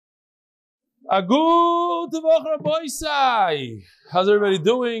Agud Boisai. How's everybody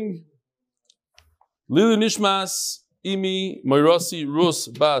doing? Lili Nishmas, Imi, Moirosi, Rus,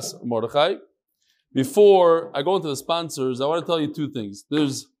 Bas, Mordechai. Before I go into the sponsors, I want to tell you two things.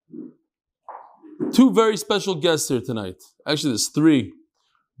 There's two very special guests here tonight. Actually, there's three.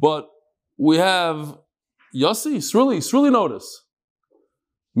 But we have Yossi, Sruli notice.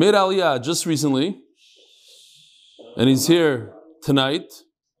 Made Aliyah just recently. And he's here tonight.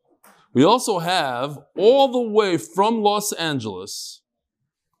 We also have, all the way from Los Angeles,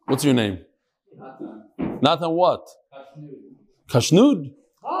 what's your name? Nathan what? Kashnud.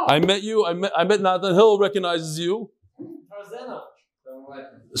 I met you, I met Nathan. Hill recognizes you.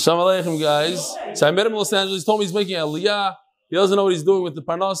 Shalom Aleichem, guys. So I met him in Los Angeles. He told me he's making Aliyah. He doesn't know what he's doing with the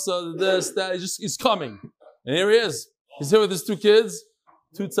Parnasa, this, that. He's coming. And here he is. He's here with his two kids.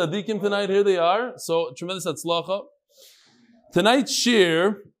 Two tzaddikim tonight. Here they are. So, tremendous atzlacha. Tonight's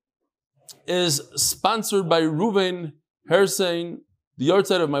shir is sponsored by Reuven Hersein. The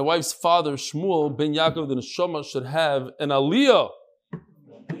yahrzeit of my wife's father, Shmuel ben Yaakov, the neshama should have an aliyah.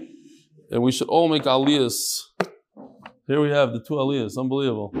 And we should all make aliyahs. Here we have the two aliyahs.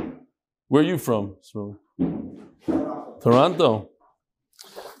 Unbelievable. Where are you from? Toronto.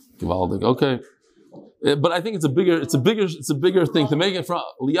 Gewaldig. Okay. But I think it's a bigger thing to make it from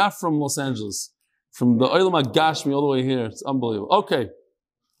aliyah from Los Angeles. From the Olam HaGashmi all the way here. It's unbelievable. Okay.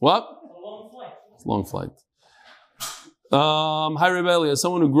 What? It's a long flight. Hi, Rebelli. As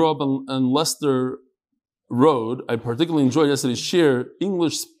someone who grew up on Leicester Road, I particularly enjoyed yesterday's shir.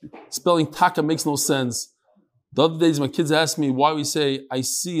 English spelling taka makes no sense. The other days, my kids asked me why we say I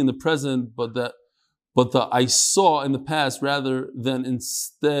see in the present, but the I saw in the past rather than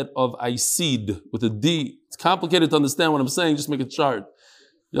instead of I seed with a D. It's complicated to understand what I'm saying. Just make a chart.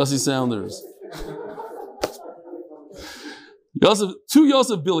 Yossi Sounders. Yosef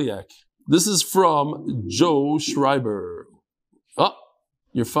Biliak. This is from Joe Schreiber. Oh,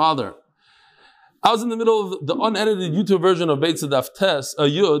 your father. I was in the middle of the unedited YouTube version of Beit Tzedaf Tes, a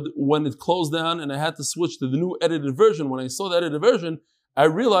Yud, when it closed down and I had to switch to the new edited version. When I saw the edited version, I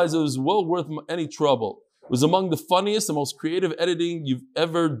realized it was well worth any trouble. It was among the funniest and most creative editing you've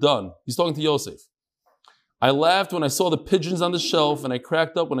ever done. He's talking to Yosef. I laughed when I saw the pigeons on the shelf, and I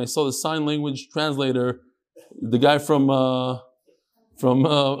cracked up when I saw the sign language translator, the guy from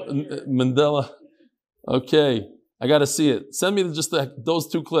Mandela. Okay, I got to see it. Send me just those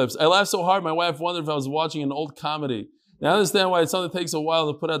two clips. I laughed so hard, my wife wondered if I was watching an old comedy. Now I understand why it sometimes takes a while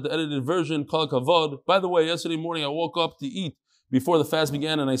to put out the edited version, Kol Kavod. By the way, yesterday morning I woke up to eat before the fast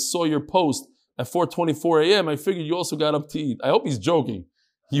began, and I saw your post at 4:24 a.m. I figured you also got up to eat. I hope he's joking.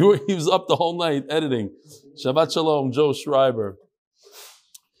 He was up the whole night editing. Shabbat Shalom, Joe Schreiber.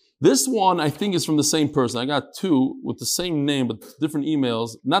 This one, I think, is from the same person. I got two with the same name, but different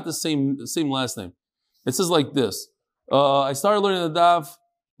emails. Not the same last name. It says like this. I started learning the daf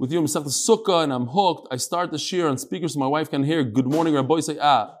with you in Masechta Sukkah, and I'm hooked. I start the shir on speakers so my wife can hear good morning, Rabbi say,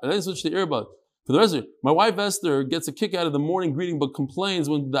 and then switch to earbud. For the rest of it, my wife Esther gets a kick out of the morning greeting, but complains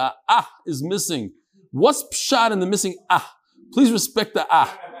when the is missing. What's pshat in the missing Please respect the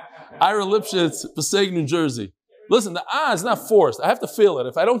Ira Lipschitz, Passaic, New Jersey. Listen, the is not forced. I have to feel it.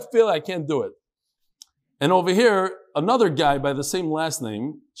 If I don't feel it, I can't do it. And over here, another guy by the same last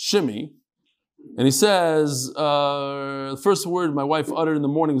name, Shimmy, and he says, the first word my wife uttered in the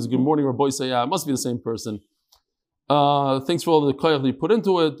morning is good morning, Rabbi Sayah. It must be the same person. Thanks for all the koyach that you put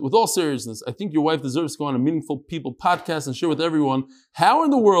into it. With all seriousness, I think your wife deserves to go on a Meaningful People podcast and share with everyone how in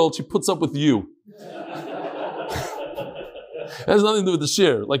the world she puts up with you. It has nothing to do with the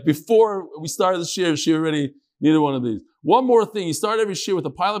shir. Like before we started the shir, she already needed one of these. One more thing, you start every shir with a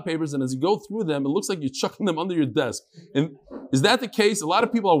pile of papers, and as you go through them, it looks like you're chucking them under your desk. And is that the case? A lot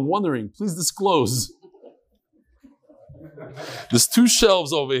of people are wondering. Please disclose. There's two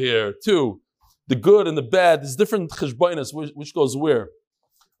shelves over here, two. The good and the bad. There's different cheshbonos, which goes where.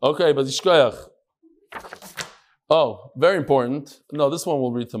 Okay, but yishkoyach. Oh, very important. No, this one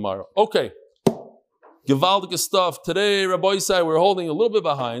we'll read tomorrow. Okay. Gewaldige stuff. Today, Rabbi Isai, we're holding a little bit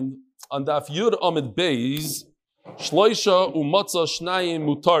behind on Daf Yud Amid Beis, Shloisha Umatza Shnayim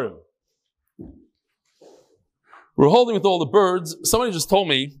Mutarim. We're holding with all the birds. Somebody just told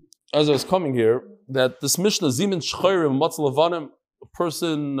me, as I was coming here, that this Mishnah, Zimin Shchayrim Umatza Levanim, a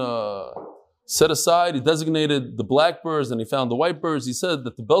person set aside, he designated the black birds and he found the white birds. He said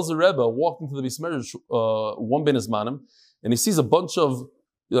that the Belzer Rebbe walked into the Beis Medrash one ben Zmanim, and he sees a bunch of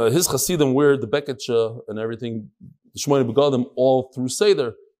his Hasidim wear the Beketcha and everything, the Shmoyne Begadim, all through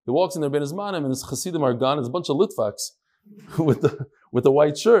Seder. He walks in there ben Zmanim and his Hasidim are gone. There's a bunch of Litvaks with the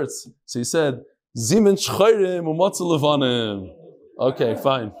white shirts. So he said, Zimin Shchayrim Umatza Levanim. Okay,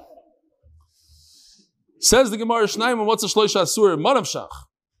 fine. Says the Gemara, Shnayim what's a shloisha asur manav shach.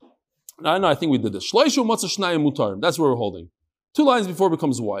 I think we did this. Shloishu what's a shnayim mutarim. That's where we're holding. 2 lines before it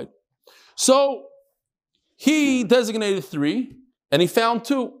becomes white. So he designated 3 and he found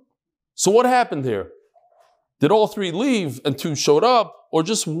 2. So what happened here? Did all 3 leave and 2 showed up, or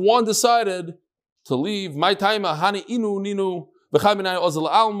just 1 decided to leave? My time hani inu ninu v'chaminai ozal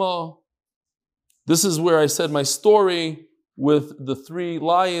alma. This is where I said my story with the 3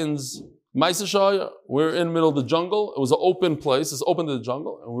 lions. We're in the middle of the jungle. It was an open place. It's open to the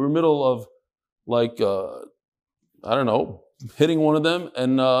jungle. And we're in the middle of, hitting one of them.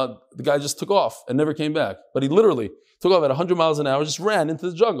 And the guy just took off and never came back. But he literally took off at 100 miles an hour, just ran into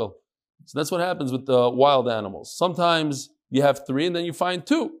the jungle. So that's what happens with the wild animals. Sometimes you have 3 and then you find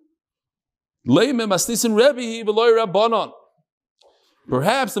 2.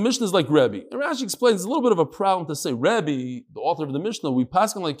 Perhaps the Mishnah is like Rebbe. And Rashi explains it's a little bit of a problem to say Rebbe, the author of the Mishnah, we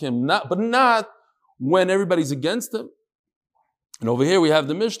pass him like him, but not when everybody's against him. And over here we have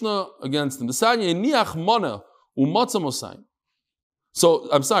the Mishnah against him. So,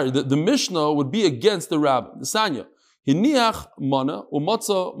 I'm sorry, the Mishnah would be against the Rabbi. The Sanya.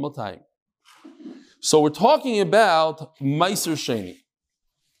 So we're talking about Meiser Sheni.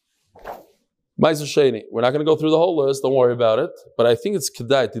 Meiser Sheni. We're not going to go through the whole list, don't worry about it. But I think it's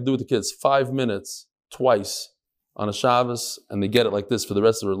kedai to do with the kids 5 minutes twice on a Shabbos, and they get it like this for the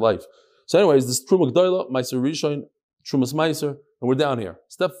rest of their life. So anyways, this Truma G'dayla, Meiser Rishon, Trumas Meiser, and we're down here.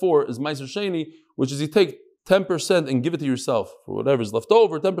 Step 4 is Meiser Sheni, which is you take 10% and give it to yourself for whatever's left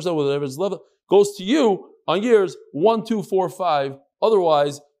over. 10% whatever's left goes to you on years 1, 2, 4, 5.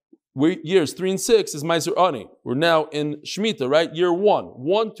 Otherwise, years 3 and 6 is Meiser Ani. We're now in Shemitah, right? Year 1,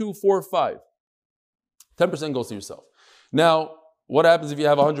 1, 2, 4, 5. 10% goes to yourself. Now, what happens if you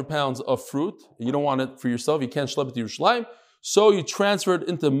have 100 pounds of fruit and you don't want it for yourself? You can't schlep it to Yerushalayim. So you transfer it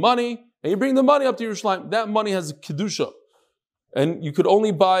into money and you bring the money up to Yerushalayim. That money has a kedusha. And you could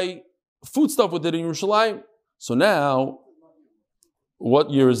only buy food stuff with it in Yerushalayim. So now, what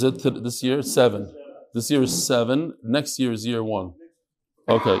year is it this year? 7. This year is 7. Next year is year 1.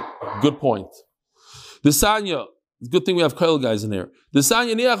 Okay, good point. The Sanya, it's a good thing we have Kyle guys in here. The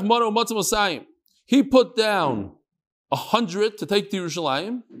Sanya niach mono matzah mosayim. He put down 100 to take to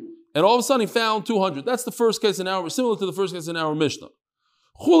Yerushalayim, and all of a sudden he found 200. That's the first case in our, similar to the first case in our Mishnah.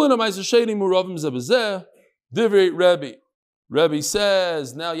 Rebbe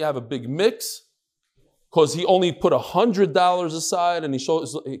says, now you have a big mix, because he only put $100 aside, and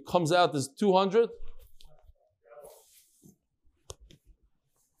it comes out as 200.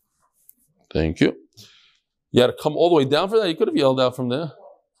 Thank you. You had to come all the way down for that? You could have yelled out from there.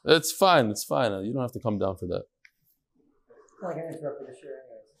 It's fine. You don't have to come down for that. I can interrupt the share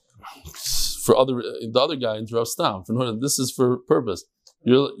The other guy interrupts down. This is for purpose.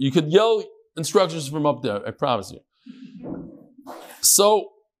 You could yell instructions from up there, I promise you.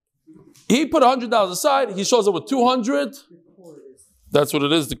 So, he put $100 aside, he shows up with 200. That's what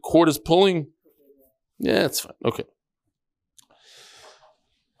it is, the cord is pulling. Yeah, it's fine, okay.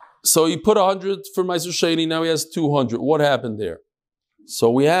 So he put 100 for Meiser Sheni, now he has 200. What happened there? So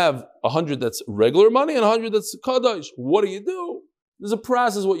we have 100 that's regular money and 100 that's Kadosh. What do? There's a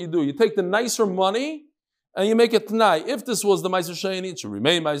process what you do. You take the nicer money and you make it Tanai. If this was the Meiser Sheni, it should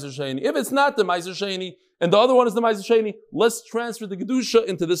remain Meiser Sheni. If it's not the Meiser Sheni, and the other one is the Meiser Sheni, let's transfer the Kedusha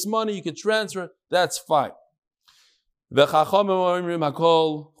into this money. You can transfer it. That's fine. Now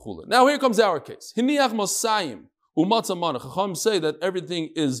here comes our case. Hiniach Mosayim umatzah mana. Chacham say that everything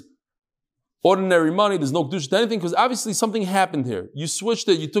is ordinary money. There's no Kedusha to anything because obviously something happened here. You switched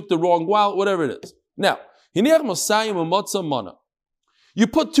it. You took the wrong wallet. Whatever it is. Now Hiniach Mosayim umatzah mana. You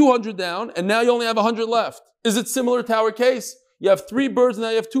put 200 down and now you only have 100 left. Is it similar to our case? You have 3 birds and now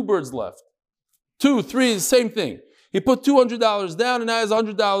you have 2 birds left. 2, 3 is the same thing. He put $200 down and now he has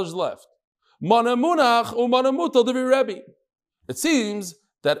 $100 left. Mana munach umana mutal devi Rebbe. It seems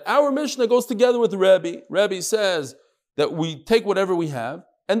that our Mishnah goes together with Rebbe. Rebbe says that we take whatever we have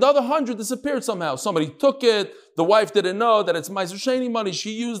and the other 100 disappeared somehow. Somebody took it. The wife didn't know that it's Meiser Sheni money.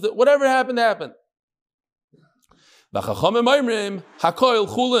 She used it. Whatever happened, happened. And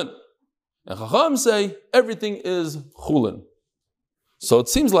Chacham say everything is chulin. So it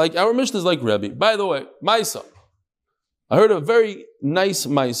seems like our Mishnah is like Rebbe. By the way, Maisa. I heard a very nice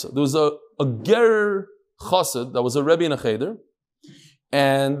Maisa. There was a Ger Chassid that was a Rebbe in a Cheder,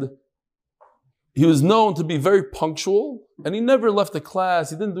 and he was known to be very punctual, and he never left the class.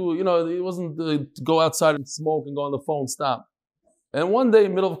 He didn't do, he wasn't to go outside and smoke and go on the phone, stop. And one day,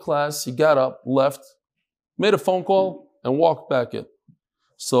 middle of class, he got up, left, made a phone call, and walked back in.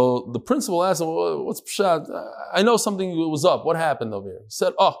 So the principal asked him, well, what's pshat? I know something was up. What happened over here? He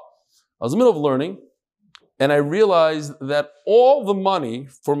said, I was in the middle of learning, and I realized that all the money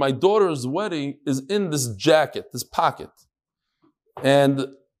for my daughter's wedding is in this jacket, this pocket. And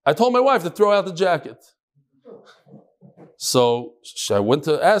I told my wife to throw out the jacket. So I went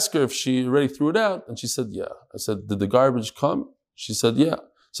to ask her if she already threw it out, and she said, yeah. I said, did the garbage come? She said, yeah.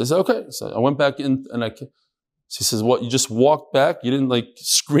 So I said, okay. So I went back in, and she says, what, you just walked back? You didn't like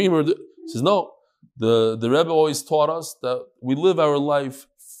scream or... She says, no. The Rebbe always taught us that we live our life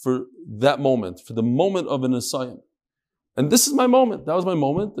for that moment, for the moment of an Nisayan. And this is my moment. That was my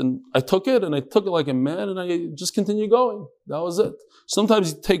moment. And I took it like a man, and I just continue going. That was it.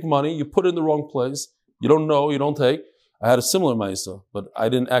 Sometimes you take money, you put it in the wrong place. You don't know, you don't take. I had a similar Maisa, but I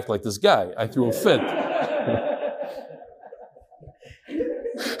didn't act like this guy. I threw a fit.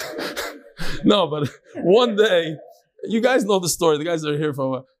 No, but one day, you guys know the story. The guys that are here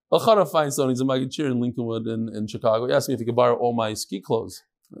from Elchana Feinstein, he's a Magachir in Lincolnwood in Chicago. He asked me if he could borrow all my ski clothes.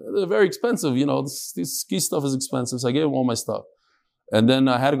 They're very expensive, this ski stuff is expensive, so I gave him all my stuff. And then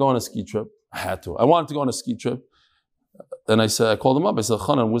I had to go on a ski trip. I wanted to go on a ski trip. And I called him up, I said,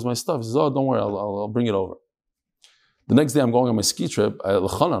 Chanan, where's my stuff? He says, oh, don't worry, I'll bring it over. The next day I'm going on my ski trip,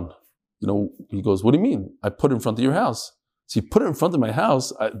 Chanan, he goes, what do you mean? I put it in front of your house. So you put it in front of my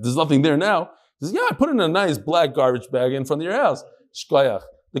house, there's nothing there now. He says, yeah, I put it in a nice black garbage bag in front of your house. Shkoyach.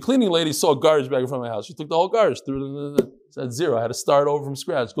 The cleaning lady saw a garbage bag in front of my house. She took the whole garbage, threw it at zero. I had to start over from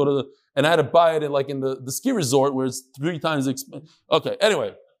scratch. And I had to buy it in the ski resort where it's 3 times expensive. Okay,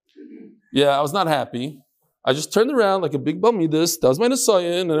 anyway. Yeah, I was not happy. I just turned around like a big bummy. That was my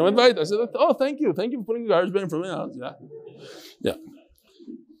Nisayan, and I went right. I said, oh, thank you for putting the garbage bag in front of my house. Yeah.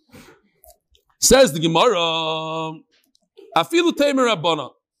 Says the Gemara, Afilu Tamer Rabbana.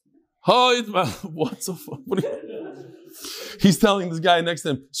 What's so funny? He's telling this guy next to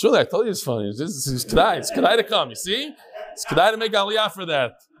him, surely I told you it's funny. It's Kedai to come, you see? It's Kedai to make Aliyah for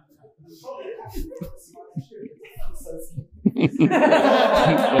that.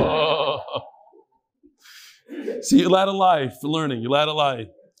 Oh. See, you're allowed to lie for learning. You're allowed to lie.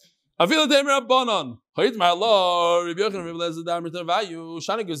 I feel the Tamer Rabbanon. Hoyit Ma'allah, Rabbi Yochanan, Rabbi Lezer, Damar Tavayu,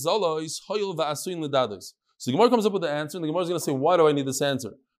 Shani Gezolo, is Hoyil Va'asuin L'dados. So the Gemara comes up with the answer, and the Gemara is going to say, why do I need this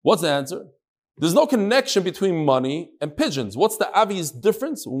answer? What's the answer? There's no connection between money and pigeons. What's the obvious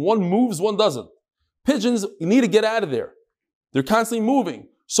difference? One moves, one doesn't. Pigeons, you need to get out of there. They're constantly moving.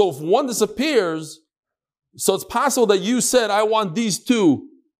 So if one disappears, so it's possible that you said, I want these two.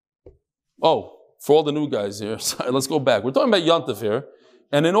 Oh, for all the new guys here, sorry, let's go back. We're talking about Yontif here.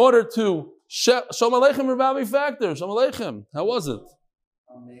 And in order to, Shalom Aleichem Rabbi Factor, Shalom Aleichem. How was it?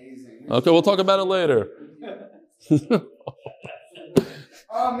 Amazing. Okay, we'll talk about it later.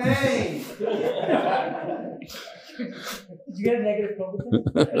 Amen. Did you get a negative compliment?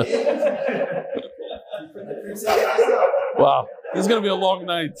 Wow, this is going to be a long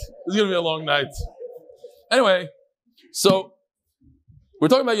night. Anyway, so we're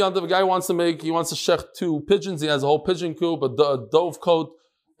talking about Yontif. A guy wants to shech 2 pigeons. He has a whole pigeon coop, a dove coat,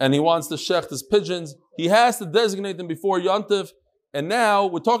 and he wants to shech his pigeons. He has to designate them before Yontif. And now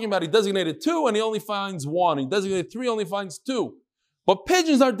we're talking about he designated 2 and he only finds 1. He designated 3, only finds 2. But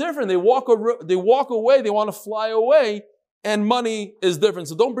pigeons are different. They walk away. They want to fly away, and money is different.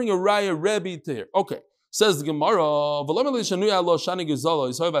 So don't bring a Raya Rebbe to here. Okay. Says the Gemara,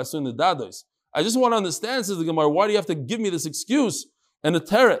 I just want to understand, says the Gemara, why do you have to give me this excuse and the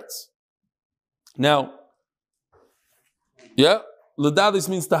teretz? Now, Ledadis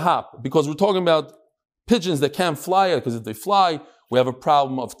means to hop, because we're talking about pigeons that can't fly, because if they fly, we have a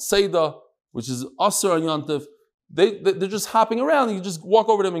problem of tzeda, which is asur on Yontif. They're just hopping around, and you just walk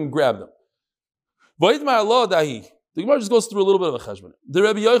over them and grab them. The Gemara just goes through a little bit of a cheshbon. The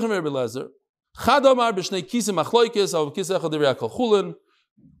Rabbi Yochanan, Rabbi Lezer,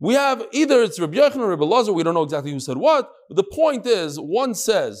 we have either it's Rabbi Yochanan or Rabbi Lezer, we don't know exactly who said what, but the point is, one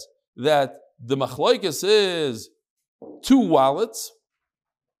says that the machlokes is 2 wallets,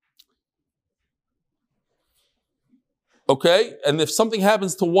 okay, and if something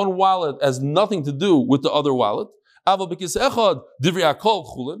happens to one wallet, it has nothing to do with the other wallet.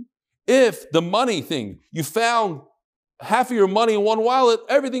 If the money thing, you found half of your money in one wallet,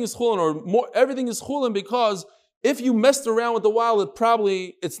 everything is chulin, or more, everything is chulin, because if you messed around with the wallet,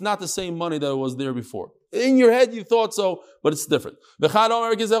 probably it's not the same money that was there before. In your head you thought so, but it's different. And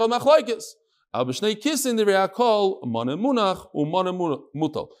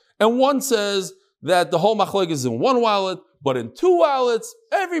one says that the whole machlokes is in one wallet, but in 2 wallets,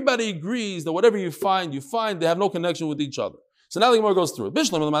 everybody agrees that whatever you find, they have no connection with each other. So now the Gemara goes through it.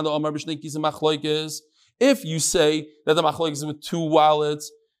 If you say that the machlokes is with 2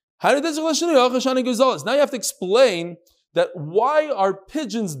 wallets, now you have to explain that why are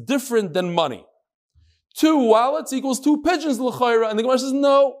pigeons different than money? 2 wallets equals 2 pigeons, l'chayra. And the Gemara says,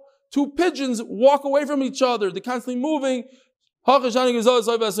 no, 2 pigeons walk away from each other. They're constantly moving. But if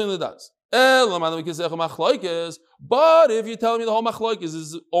you're telling me the whole machlokes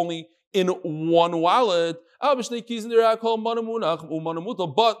is only in 1 wallet,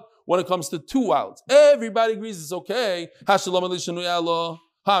 but when it comes to 2 wallets, everybody agrees it's okay. There's no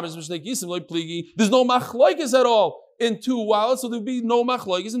machlokes at all in 2 wallets, so there'd be no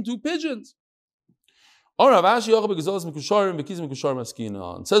machlokes in 2 pigeons. Says Rav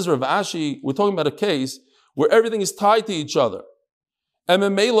Ashi, we're talking about a case where everything is tied to each other. And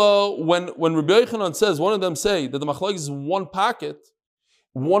when Rabbi Yochanan says, one of them say that the machlokes is 1 pocket,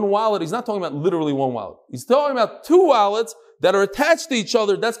 1 wallet, he's not talking about literally 1 wallet. He's talking about 2 wallets that are attached to each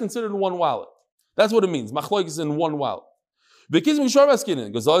other. That's considered 1 wallet. That's what it means. Machlokes is in 1 wallet.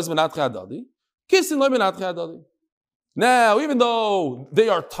 Now, even though they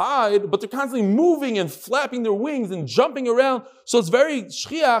are tied, but they're constantly moving and flapping their wings and jumping around, so it's very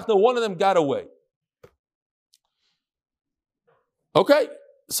shchiach that one of them got away. Okay,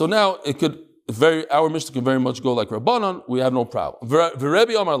 so now our Mishnah could very much go like Rabbanan. We have no problem.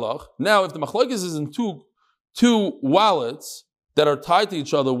 V'Rebbe Amar Lach. Now, if the machlokes is in two wallets that are tied to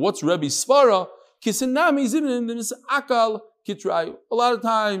each other, what's Rebbe's svara? Kisinami zinin akal kitrayu. A lot of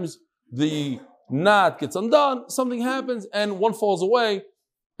times the knot gets undone, something happens, and one falls away,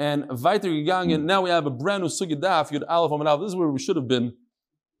 and weiter gegangen. Now we have a brand new sugi daf, Yud Aleph Amar Aleph. This is where we should have been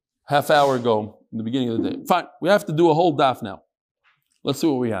half hour ago in the beginning of the day. Fine, we have to do a whole daf now. Let's see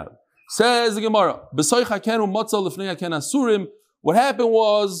what we have. Says the Gemara, what happened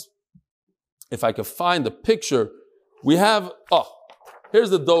was, if I could find the picture, we have,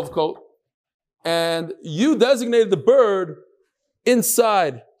 here's the dove coat, and you designated the bird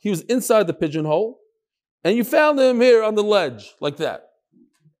inside. He was inside the pigeonhole, and you found him here on the ledge, like that.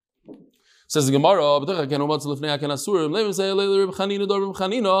 Says the Gemara,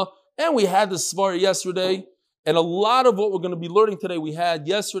 and we had this svara yesterday, and a lot of what we're going to be learning today, we had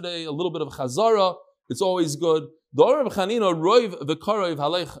yesterday, a little bit of chazara. It's always good.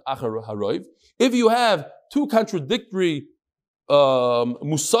 If you have 2 contradictory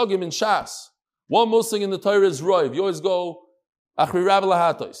musagim in Shas, one musag in the Torah is roiv. You always go achri rav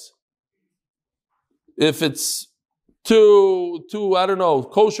lahatos. If it's two, I don't know,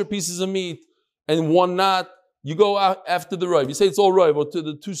 kosher pieces of meat and 1 not, you go after the roiv. You say it's all roiv, or to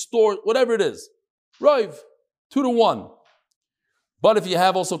the 2 store, whatever it is. Roiv. 2 to 1. But if you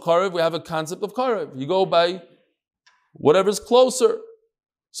have also karev, we have a concept of karev. You go by whatever's closer.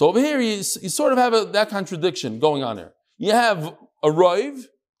 So over here, you sort of have that contradiction going on here. You have a roiv,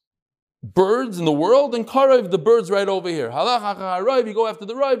 birds in the world, and karev, the birds right over here. Halach roiv, you go after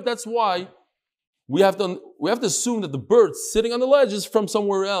the roiv. That's why we have to assume that the bird sitting on the ledge is from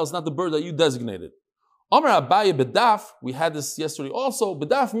somewhere else, not the bird that you designated. Amar Abaye bedaf, we had this yesterday also.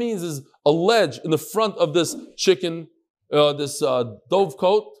 Bedaf means is a ledge in the front of this chicken, this dove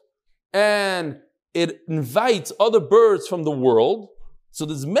coat, and it invites other birds from the world. So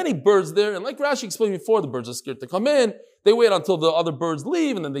there's many birds there, and like Rashi explained before, the birds are scared to come in. They wait until the other birds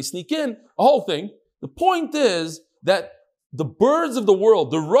leave, and then they sneak in. A whole thing. The point is that the birds of the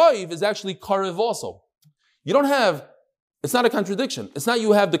world, the roiv is actually karev also. You don't have. It's not a contradiction. It's not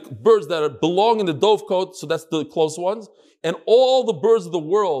you have the birds that belong in the dove coat, so that's the close ones, and all the birds of the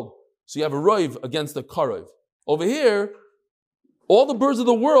world, so you have a roiv against a karev. Over here, all the birds of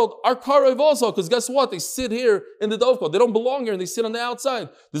the world are karev also, because guess what? They sit here in the dove coat. They don't belong here, and they sit on the outside.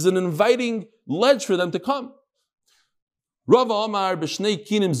 There's an inviting ledge for them to come. Rava Amar b'shnei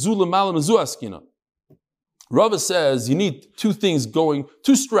kinim zula malam zu askina. Rava says you need 2 things going,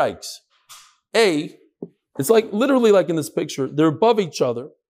 2 strikes. It's like literally like in this picture, they're above each other,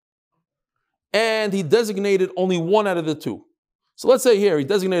 and he designated only 1 out of the 2. So let's say here, he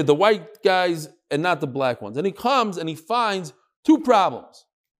designated the white guys and not the black ones. And he comes and he finds 2 problems.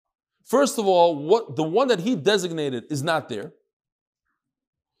 First of all, the one that he designated is not there.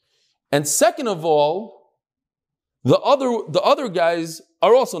 And second of all, the other guys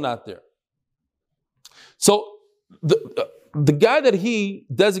are also not there. So the guy that he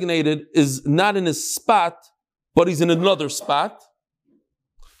designated is not in his spot, but he's in another spot.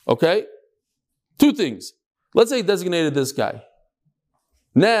 Okay? 2 things. Let's say he designated this guy.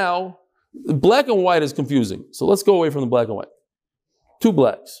 Now, black and white is confusing. So let's go away from the black and white. 2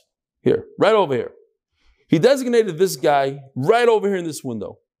 blacks. Here, right over here. He designated this guy right over here in this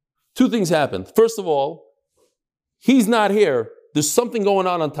window. 2 things happened. First of all, he's not here. There's something going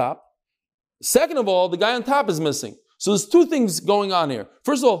on top. Second of all, the guy on top is missing. So there's 2 things going on here.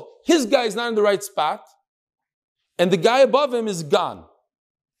 First of all, his guy is not in the right spot, and the guy above him is gone.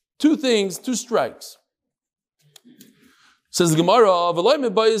 2 things, 2 strikes. Says the Gemara,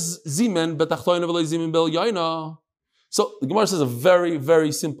 so the Gemara says a very,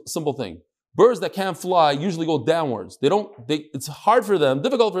 very simple thing. Birds that can't fly usually go downwards. It's hard for them,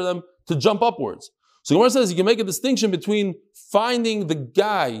 difficult for them to jump upwards. So the Gemara says you can make a distinction between finding the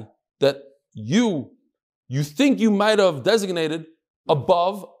guy that you think you might have designated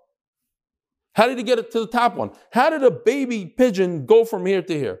above. How did he get it to the top one? How did a baby pigeon go from here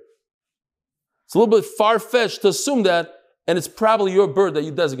to here? It's a little bit far-fetched to assume that, and it's probably your bird that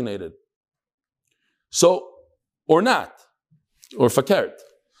you designated. So, or not, or fakert.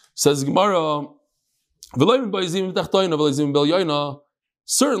 Says Gemara,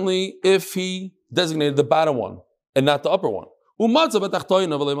 certainly if he designated the bottom one and not the upper one. You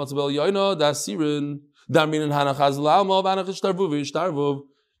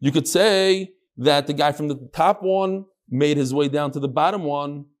could say that the guy from the top one made his way down to the bottom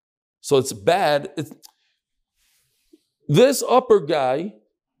one, so it's bad. This upper guy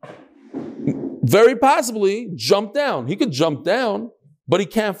very possibly jumped down. He could jump down, but he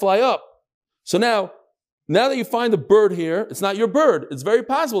can't fly up. So now that you find the bird here, it's not your bird. It's very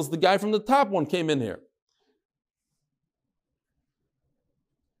possible it's the guy from the top one came in here.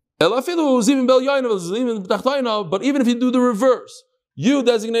 But even if you do the reverse, you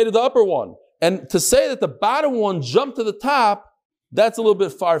designated the upper one. And to say that the bottom one jumped to the top, that's a little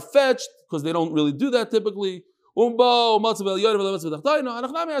bit far-fetched because they don't really do that typically. In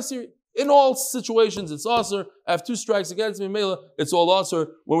all situations, it's asur. I have two strikes against me, Mela. It's all asur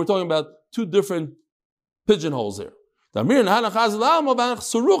when we're talking about two different pigeonholes here. Before he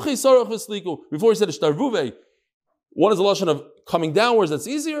said ishtarvuve, one is a lashon of coming downwards, that's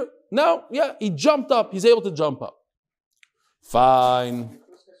easier. No, yeah, he jumped up. He's able to jump up. Fine.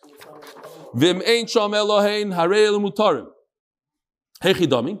 Vim ein sham Elohein harei mutarim.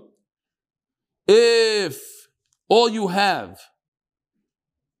 Hechidami. If all you have,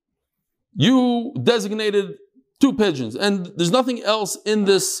 you designated two pigeons, and there's nothing else in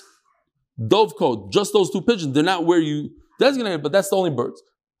this dovecot, just those two pigeons. They're not where you designated, but that's the only birds.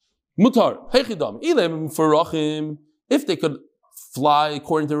 Mutar. Hechidami. Ilem farachim. If they could fly,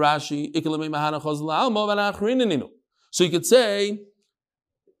 according to Rashi, so you could say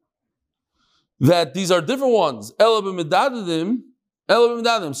that these are different ones.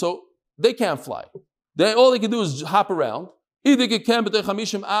 So they can't fly. All they can do is hop around. If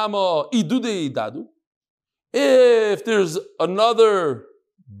there's another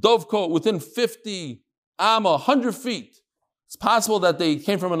dovecote within 50 amma, 100 feet, it's possible that they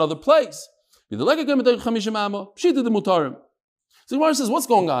came from another place. So the Gemara says, what's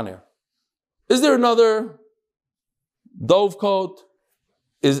going on here? Is there another dovecote?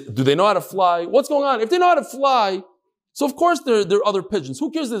 Do they know how to fly? What's going on? If they know how to fly, so of course there are other pigeons.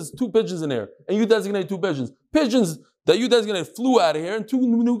 Who cares there's two pigeons in there and you designate two pigeons? Pigeons that you designated flew out of here and two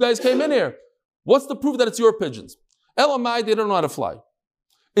new guys came in here. What's the proof that it's your pigeons? Elamai, they don't know how to fly.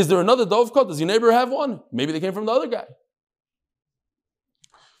 Is there another dovecote? Does your neighbor have one? Maybe they came from the other guy.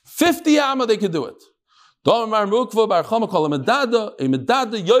 50 amma they could do it.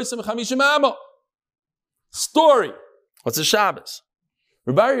 Story. What's a Shabbos?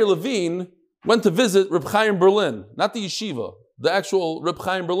 Rabbi Aryeh Levine went to visit Reb Chaim Berlin, not the yeshiva, the actual Reb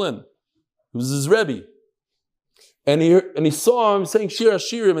Chaim Berlin. It was his Rebbe. And he saw him saying Shir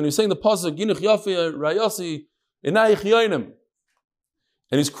Hashirim, and he was saying the pasuk, Yinuch Yafi Rayasi Inayich Yoinim.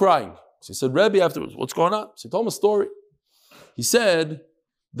 And he's crying. So he said, Rebbe, afterwards, what's going on? So he told him a story. He said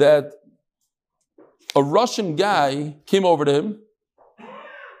that a Russian guy came over to him.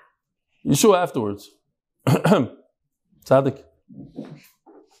 Yeshua afterwards. Tzaddik.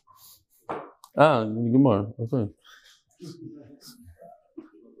 Gemara. Okay.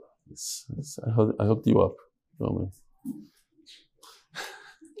 I hooked you up. Were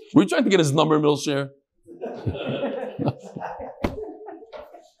you trying to get his number, middle share?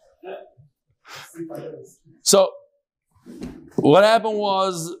 So, what happened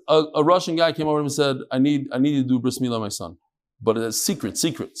was a Russian guy came over to him and said, I need you to do bris milah on my son. But it's secrets.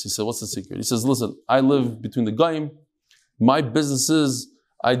 He said, what's the secret? He says, listen, I live between the goyim. My business is,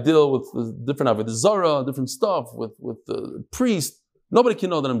 I deal with the different avodah zara, different stuff, with the priest. Nobody can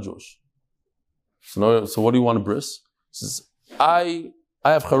know that I'm Jewish. So what do you want to bris? He says, I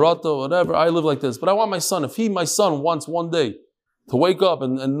have charata, whatever, I live like this, but I want my son, if my son wants one day to wake up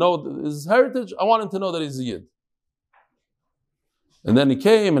and know his heritage, I want him to know that he's a Yid. And then he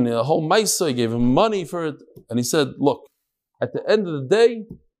came and the whole Maisa, he gave him money for it, and he said, look, at the end of the day,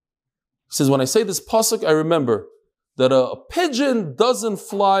 he says, when I say this pasuk, I remember that a pigeon doesn't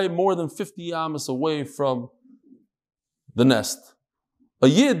fly more than 50 yamas away from the nest. A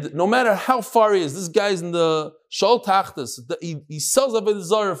Yid, no matter how far he is, this guy's in the Shol Tachtas, he sells Avodah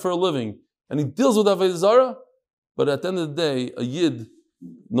Zarah for a living, and he deals with Avodah Zarah, but at the end of the day, a Yid,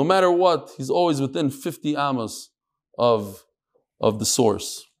 no matter what, he's always within 50 amas of the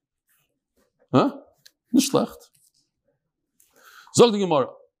source. Huh? Nicht schlecht. Zog die Gemara.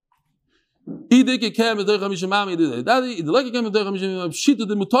 So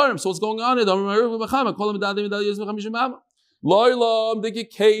what's going on here?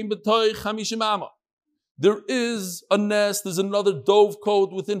 There is a nest, there's another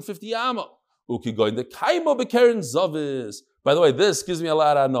dovecote within 50 amma. By the way, this gives me a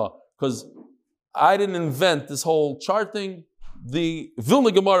lot of know, because I didn't invent this whole chart thing. The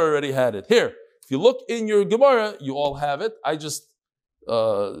Vilna Gemara already had it. Here, if you look in your Gemara, you all have it. I just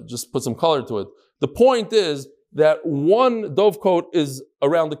put some color to it. The point is that one dovecote is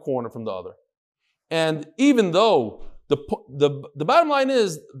around the corner from the other. And even though the bottom line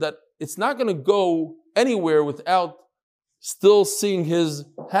is that it's not going to go anywhere without still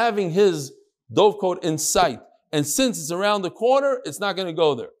having his dovecote in sight. And since it's around the corner, it's not going to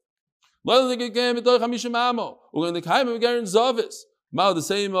go there.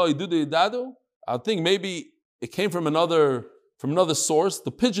 I think maybe it came from another source.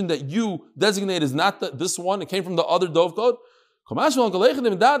 The pigeon that you designate is not this one. It came from the other dovecote.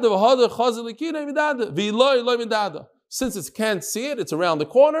 Since it can't see it, it's around the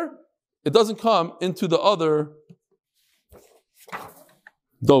corner. It doesn't come into the other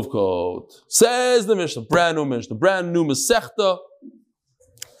dovecote. Says the Mishnah, brand new Masechta.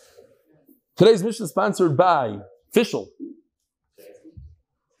 Today's Mishnah is sponsored by Fishel.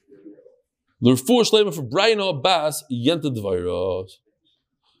 The Refuah Shleima for Brian Abbas Yenta Dvairos.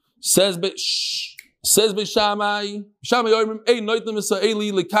 Says Beishamai Yoimim Ein Noitim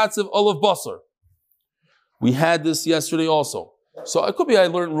Israeli Lekatzev Olav Basar. We had this yesterday also. So it could be I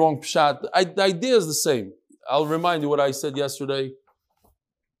learned wrong pshat. The idea is the same. I'll remind you what I said yesterday.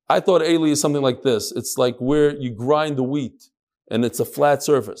 I thought Eli is something like this. It's like where you grind the wheat and it's a flat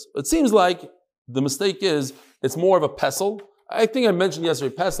surface. It seems like the mistake is it's more of a pestle. I think I mentioned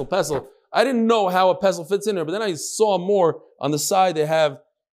yesterday, pestle. I didn't know how a pestle fits in there, but then I saw more on the side. They have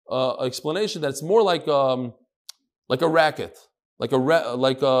an explanation that it's more like a racket, but a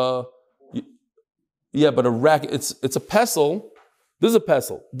racket. It's a pestle. This is a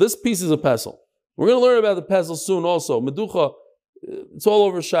pestle. This piece is a pestle. We're going to learn about the pestle soon also. Meducha, it's all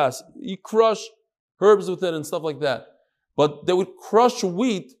over Shas. You crush herbs with it and stuff like that. But they would crush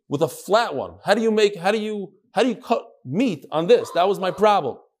wheat with a flat one. How do you cut meat on this? That was my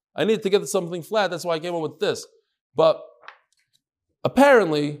problem. I needed to get something flat. That's why I came up with this. But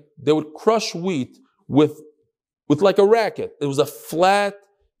apparently, they would crush wheat with like a racket. It was a flat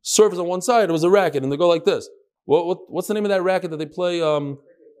surface on one side. It was a racket, and they go like this. What's the name of that racket that they play?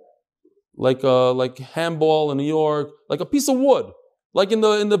 Like handball in New York, like a piece of wood, like in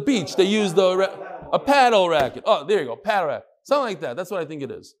the beach. They use a paddle racket. Oh, there you go, paddle racket, something like that. That's what I think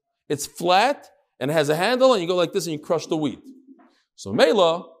it is. It's flat and it has a handle, and you go like this and you crush the wheat. So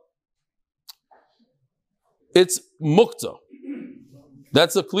Mela, it's mukta.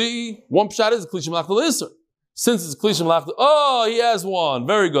 That's a kli. One pshat is a kli shemlach l'isser. Since it's kli shemlach, oh, he has one.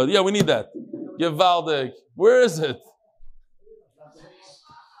 Very good. Yeah, we need that. Givaldik. Where is it?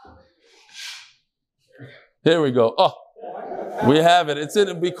 Here we go. Oh, we have it. It's in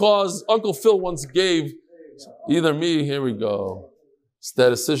it because Uncle Phil once gave either me. Here we go.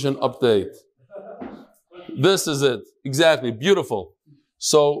 Statistician update. This is it. Exactly. Beautiful.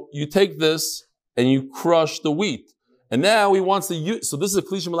 So you take this and you crush the wheat. And now he wants to use, so this is a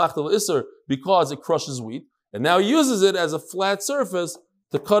kli shemlach l'isser because it crushes wheat. And now he uses it as a flat surface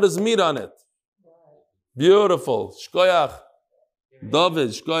to cut his meat on it. Beautiful. Shkoyach. David,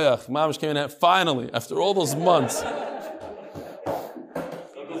 Shkoyach. Mamish came in finally, after all those months.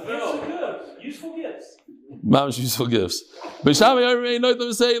 Useful gifts. Mamish useful gifts.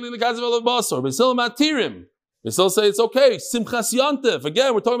 Basil say it's okay. Simchas Yontif.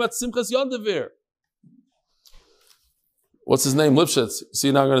 Again, we're talking about Simchas Yontif here. What's his name? Lipschitz.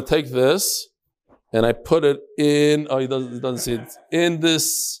 See, now I'm going to take this and I put it in. Oh, he doesn't see it. In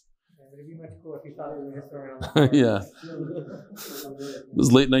this. Yeah. It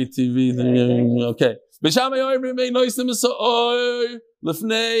was late night TV. Okay.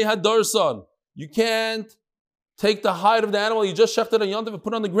 You can't take the hide of the animal you just shechted on Yontif and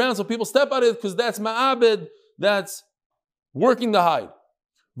put it on the ground so people step on it because that's ma'abed, that's working the hide.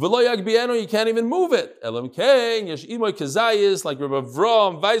 You can't even move it. Like Rabbi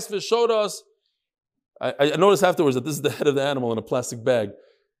Avram, Weisvish showed us. I noticed afterwards that this is the head of the animal in a plastic bag.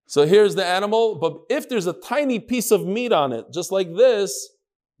 So here's the animal, but if there's a tiny piece of meat on it, just like this,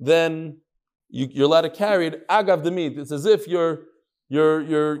 then you're allowed to carry it agav the meat. It's as if you're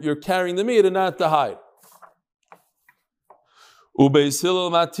carrying the meat and not the hide. Ubeis Hillel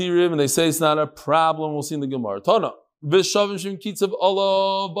matirim, and they say it's not a problem. We'll see in the Gemara. Tana v'shavim shim kitzav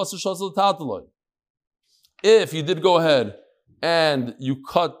olav basar shasel tataloi. If you did go ahead and you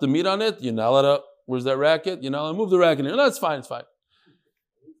cut the meat on it, you're not allowed to. Where's that racket? You're not allowed to move the racket here. No, it's fine. It's fine.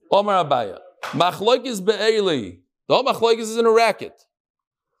 Omar Abaya. Machloikis be'eli. The whole machloikis is in a racket.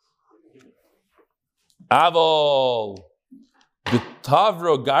 Avol. The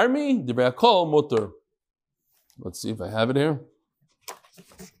Tavro Garmi, the Be'akol Mutter. Let's see if I have it here.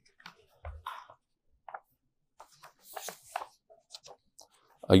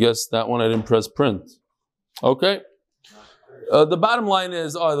 I guess that one I didn't press print. Okay. The bottom line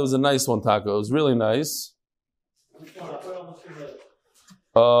is, there was a nice one, Taco. It was really nice. It's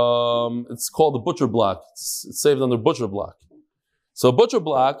called the Butcher Block. It's saved under Butcher Block. So Butcher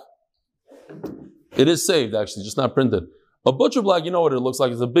Block, it is saved actually, just not printed. A Butcher Block, you know what it looks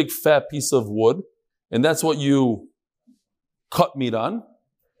like. It's a big fat piece of wood, and that's what you cut meat on.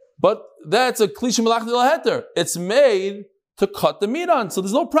 But that's a Klisha Melach de la Heter. It's made to cut the meat on. So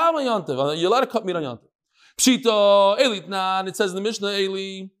there's no problem on Yontif. You're allowed to cut meat on Yontif. Pshito, Elitnan, it says in the Mishnah,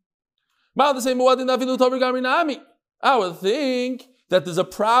 Eli. I would think that there's a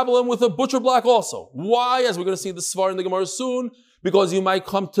problem with a butcher block also. Why? As we're going to see in the Svar in the Gemara soon, because you might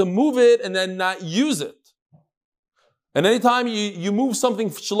come to move it and then not use it. And anytime you move something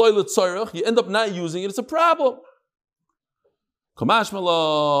shaloi l'tzorech, you end up not using it, it's a problem. Kamash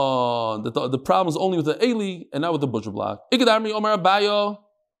Malon, the problem is only with the Eli and not with the butcher block. Ikadarmi Omar Abayo.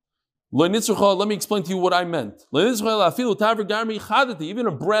 Let me explain to you what I meant. Even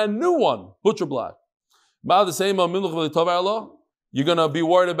a brand new one, butcher block. You're going to be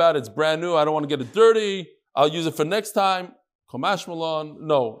worried about it's brand new. I don't want to get it dirty. I'll use it for next time.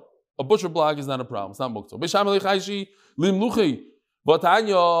 No, a butcher block is not a problem. It's not muktzah.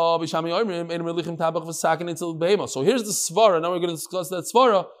 So here's the svara. Now we're going to discuss that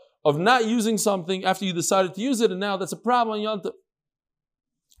svara of not using something after you decided to use it, and now that's a problem on Yontif.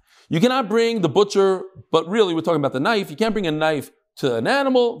 You cannot bring the butcher, but really we're talking about the knife. You can't bring a knife to an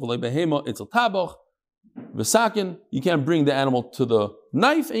animal. You can't bring the animal to the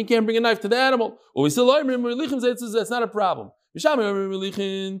knife, and you can't bring a knife to the animal. That's not a problem. You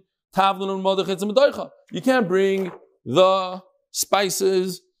can't bring the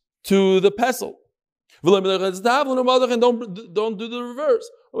spices to the pestle. And don't do the reverse.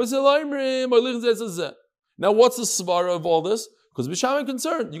 Now what's the svara of all this? Because Bisham is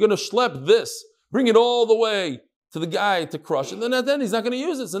concerned, you're going to schlep this, bring it all the way to the guy to crush it, and then at the end he's not going to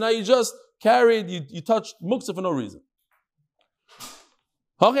use it. So now you just carried, you touched muktzah for no reason.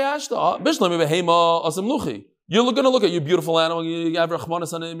 You're going to look at your beautiful animal, you have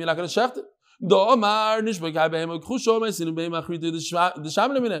rachmanas on him, you're not going to shecht it.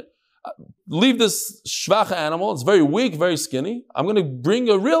 Leave this shvacha animal, it's very weak, very skinny. I'm going to bring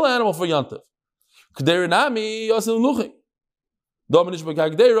a real animal for Yantiv.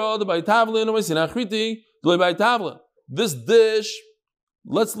 This dish,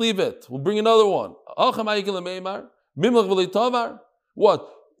 let's leave it. We'll bring another one. What?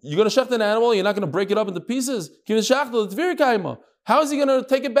 You're going to shecht an animal, you're not going to break it up into pieces? How is he going to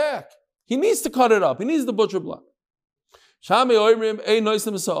take it back? He needs to cut it up. He needs the butcher block.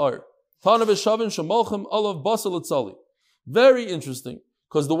 Very interesting,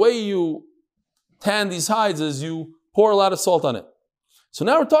 because the way you tan these hides is you pour a lot of salt on it. So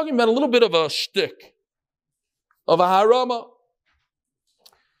now we're talking about a little bit of a shtick, of a harama.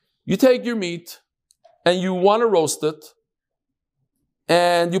 You take your meat and you want to roast it,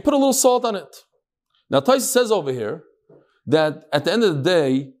 and you put a little salt on it. Now Taisa says over here that at the end of the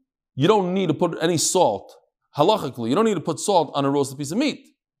day, you don't need to put any salt. Halachically, you don't need to put salt on a roasted piece of meat.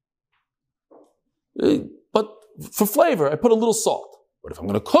 But for flavor, I put a little salt. But if I'm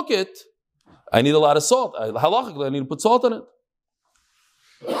going to cook it, I need a lot of salt. Halachically, I need to put salt on it.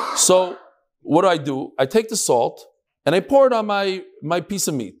 So what do? I take the salt and I pour it on my piece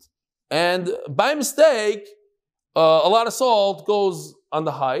of meat. And by mistake, a lot of salt goes on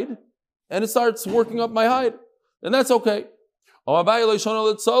the hide and it starts working up my hide. And that's okay. You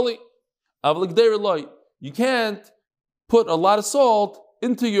can't put a lot of salt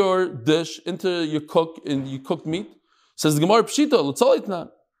into your dish, into your cooked meat. Says the Gemara, Pshita, l'tzolitnan.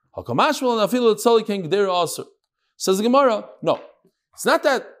 Says the Gemara, no. It's not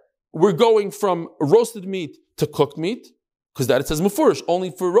that we're going from roasted meat to cooked meat, because that it says mufurish, only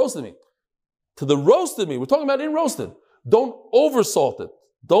for roasted meat. To the roasted meat, we're talking about in roasted. Don't over salt it.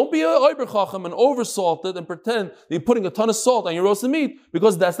 Don't be a oiber chacham and oversalt it and pretend that you're putting a ton of salt on your roasted meat,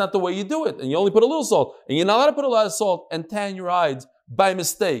 because that's not the way you do it. And you only put a little salt. And you're not allowed to put a lot of salt and tan your hides by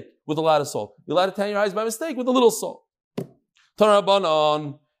mistake with a lot of salt. You're allowed to tan your hides by mistake with a little salt.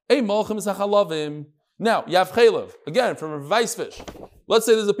 Now, you have chaylev. Again, from a vice fish. Let's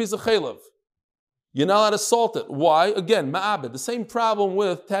say there's a piece of chaylev. You're not allowed to salt it. Why? Again, ma'abed. The same problem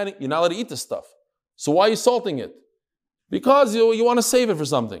with tanning. You're not allowed to eat this stuff. So why are you salting it? Because you want to save it for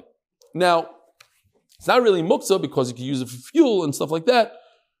something. Now, it's not really muktzah because you can use it for fuel and stuff like that.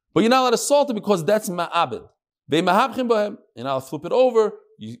 But you're not allowed to salt it because that's ma'abed. You're not allowed to flip it over.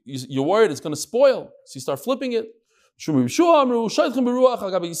 You're worried it's going to spoil. So you start flipping it. You put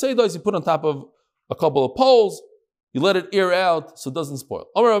on top of a couple of poles. You let it air out so it doesn't spoil.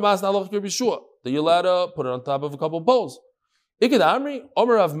 That you're allowed to put it on top of a couple of poles. You're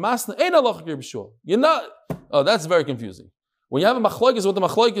not. Oh, that's very confusing. When you have a machlokes, what the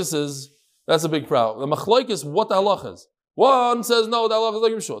machlokes is, that's a big problem. The machlokes, what the halach is. One says, no, the halach is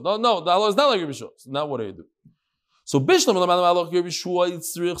like Yeshua. No, the halach is not like Yeshua. So now what do you do? So Bishlam,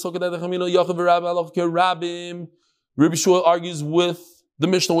 Rabbi Shua argues with the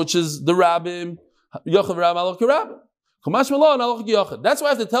Mishnah, which is the Rabbim. That's why I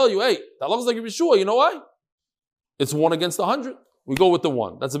have to tell you, hey, the halach is like Yeshua. You know why? It's 1 against 100. We go with the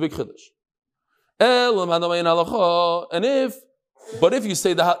 1. That's a big chiddush. But if you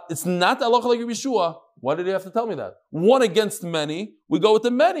say that it's not the halacha like Rabbi Yeshua, why did you have to tell me that? 1 against many, we go with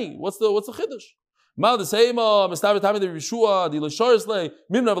the many. What's the chiddush?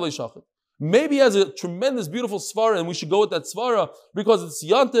 Maybe he has a tremendous, beautiful svara, and we should go with that svara because it's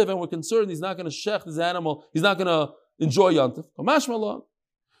yantiv, and we're concerned he's not going to shech this animal. He's not going to enjoy yantiv.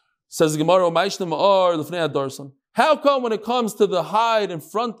 Says the Gemara, how come when it comes to the hide in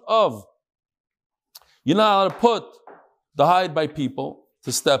front of, you're not allowed to put the hide by people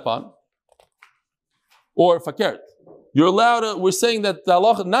to step on, or fakert? You're allowed to, we're saying that the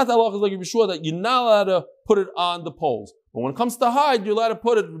halacha, not the halacha is like Yeshua, that you're not allowed to put it on the poles. But when it comes to hide, you're allowed to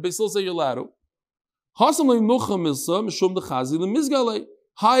put it, they still say you're allowed to.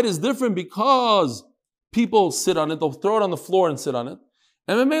 Hide is different because people sit on it, they'll throw it on the floor and sit on it.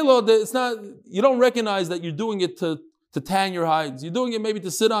 And it's not, you don't recognize that you're doing it to tan your hides. You're doing it maybe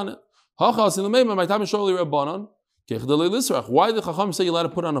to sit on it. Why did the Chacham say you're allowed to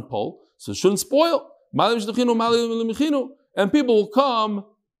put it on a pole? So it shouldn't spoil. And people will come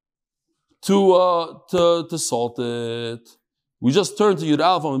to salt it. We just turned to Yud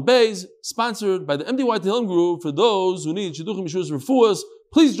Aleph and Beis, sponsored by the MDY Tehillim Group. For those who need Shidduchim Yeshus Refuas,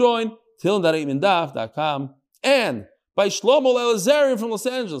 please join tehillim.8mindaf.com. And by Shlomo Elazarian from Los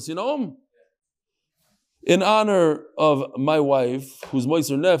Angeles, you know him? In honor of my wife, who's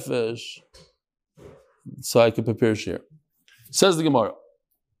Moiser Nefesh, so I can prepare share. Says the Gemara.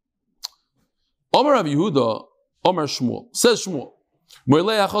 Omer Rav Yehuda, Omer Shmuel. Says Shmuel,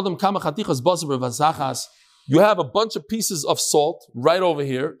 you have a bunch of pieces of salt right over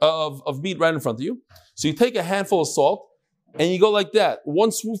here, of meat right in front of you. So you take a handful of salt and you go like that,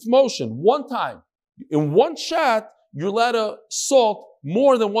 one smooth motion, one time. In one shot, you're allowed to salt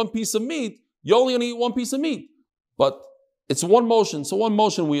more than one piece of meat. You're only going to eat one piece of meat. But it's one motion, so one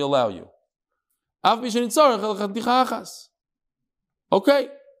motion we allow you. Okay.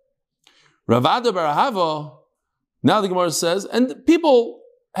 Ravada Barahava, now the Gemara says, and people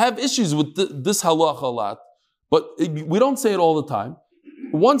have issues with this halacha a lot, but we don't say it all the time.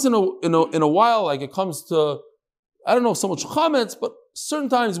 Once in a while, like it comes to, I don't know so much chametz, but certain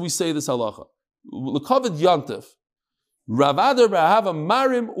times we say this halacha. L'kavod yantif. Ravada Barahava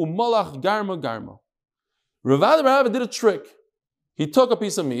marim umalach garma garma. Ravada Barahava did a trick. He took a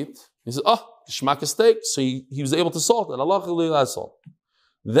piece of meat. He said, shmak steak. So he was able to salt it. Allah salt.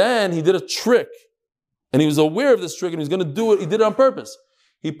 Then he did a trick. And he was aware of this trick and he was going to do it. He did it on purpose.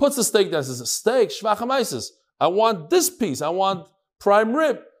 He puts the steak down. He says, steak, shvachamaisis. I want this piece. I want prime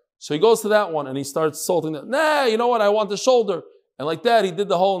rib. So he goes to that one and he starts salting that. Nah, you know what? I want the shoulder. And like that, he did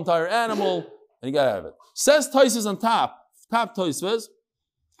the whole entire animal and he got out of it. Says Taisus on top Taisus.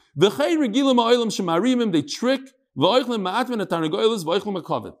 They trick.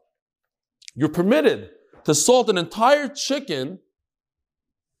 You're permitted to salt an entire chicken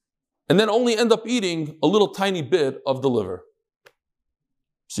and then only end up eating a little tiny bit of the liver.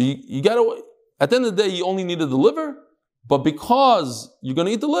 So you gotta, at the end of the day, you only needed the liver, but because you're going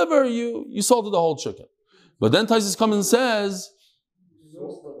to eat the liver, you salted the whole chicken. But then Taisus comes and says,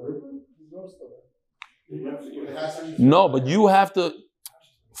 no, but you have to,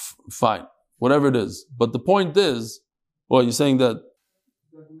 fine, whatever it is. But the point is, well, you're saying that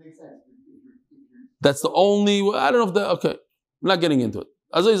that's the only, I don't know if that, okay, I'm not getting into it.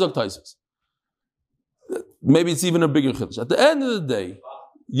 Azay zok Taisus. Maybe it's even a bigger chiddush. At the end of the day,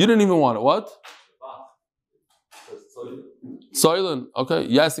 you didn't even want it. What? Soilen. Okay.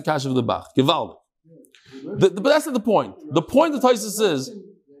 Yes, the cash of the Bach. Givaldi. But that's not the point. The point of Taisus is.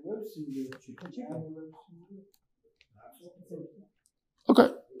 Okay.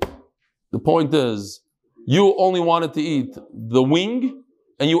 The point is, you only wanted to eat the wing,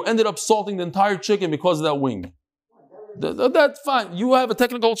 and you ended up salting the entire chicken because of that wing. That's fine. You have a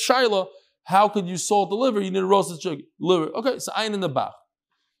technical shaila. How could you salt the liver? You need to roast the chicken liver. Okay, so ayin in the Bach.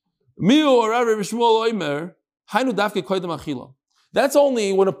 That's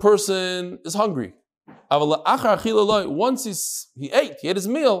only when a person is hungry. Once he ate, he had his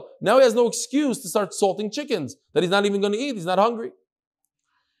meal, now he has no excuse to start salting chickens that he's not even going to eat. He's not hungry.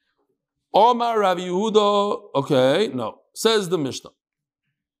 Omar Rav Yehuda, okay, no. Says the Mishnah.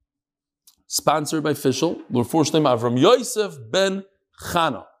 Sponsored by Fishel, from Yosef ben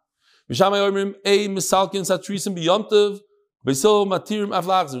Chana. This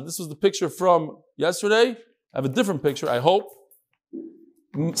was the picture from yesterday. I have a different picture, I hope.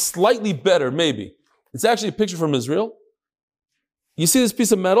 Slightly better, maybe. It's actually a picture from Israel. You see this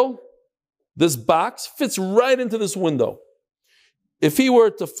piece of metal? This box fits right into this window. If he were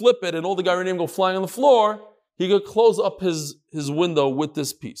to flip it and all the Garanim go flying on the floor, he could close up his window with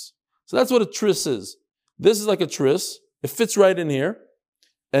this piece. So that's what a tris is. This is like a tris. It fits right in here.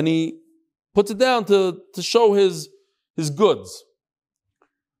 And he puts it down to show his goods.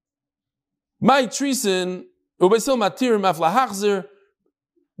 My trisin, ubesil matirim aflahachzer,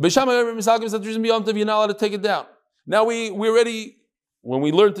 you're not allowed to take it down. Now we already, when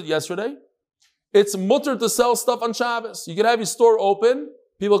we learned it yesterday, it's mutter to sell stuff on Shabbos. You can have your store open,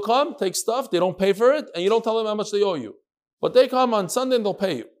 people come, take stuff, they don't pay for it, and you don't tell them how much they owe you. But they come on Sunday and they'll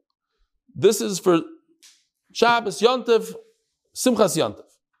pay you. This is for Shabbos, Yontif, Simchas Yontif.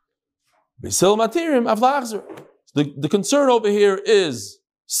 The concern over here is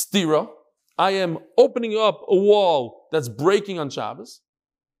stira. I am opening up a wall that's breaking on Shabbos.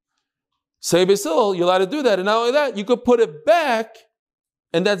 Say Basil, you're allowed to do that. And not only that, you could put it back,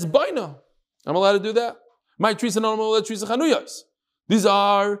 and that's baina. I'm allowed to do that. My trees and normal trees chanuyos. These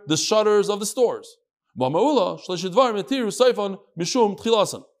are the shutters of the stores. There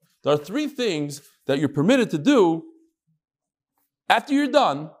are three things that you're permitted to do after you're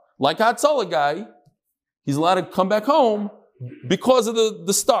done. Like Hatzalah guy, he's allowed to come back home because of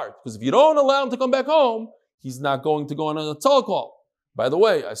the start. Because if you don't allow him to come back home, he's not going to go on a Hatzalah call. By the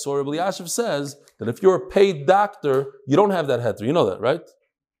way, I saw Rabbi Yashiv says that if you're a paid doctor, you don't have that heter. You know that, right?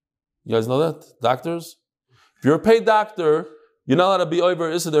 You guys know that? Doctors? If you're a paid doctor, you're not allowed to be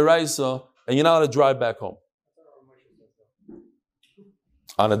over Issa Deraisa, and you're not allowed to drive back home.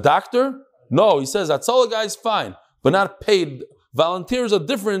 On a doctor? No, he says Hatzalah guy is fine, but not paid. Volunteers are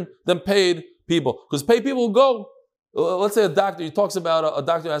different than paid people. Because paid people go, let's say a doctor, he talks about a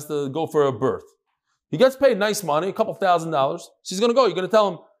doctor has to go for a birth. He gets paid nice money, a couple $1,000. So he's going to go. You're going to tell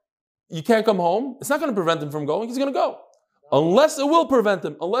him, you can't come home. It's not going to prevent him from going. He's going to go. Unless it will prevent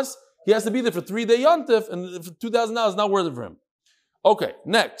him. Unless he has to be there for 3-day yontif, and for $2,000 is not worth it for him. Okay,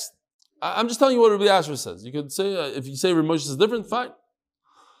 next. I'm just telling you what Rabbi Asher says. You could say, if you say Rabbi Moshe is different, fine.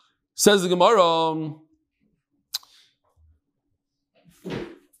 Says the Gemara.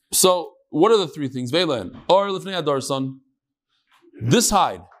 So, what are the three things? Veilan, or lifnei adarsan. This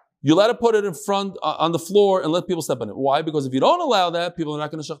hide. You're allowed to put it in front on the floor and let people step on it. Why? Because if you don't allow that, people are not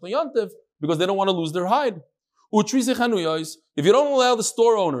going to shach yontif because they don't want to lose their hide. If you don't allow the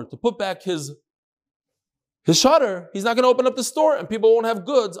store owner to put back his shutter, he's not going to open up the store and people won't have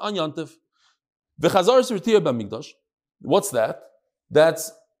goods on yontif. What's that?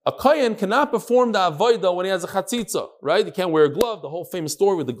 That's a kohen cannot perform the avodah when he has a chatzitza, right? He can't wear a glove. The whole famous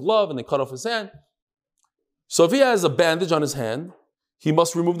story with the glove and they cut off his hand. So if he has a bandage on his hand, he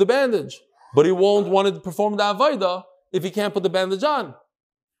must remove the bandage. But he won't want to perform the avodah if he can't put the bandage on.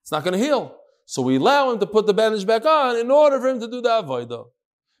 It's not going to heal. So we allow him to put the bandage back on in order for him to do the avodah.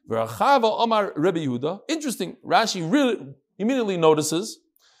 Interesting. Rashi really immediately notices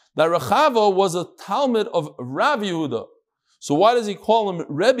that Rechava was a Talmud of Rav Yehuda. So why does he call him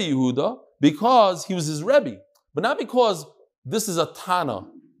Rebbe Yehuda? Because he was his Rebbe. But not because this is a Tana.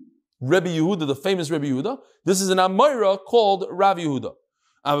 Rebbe Yehuda, the famous Rebbe Yehuda. This is an Amoira called Rav Yehuda.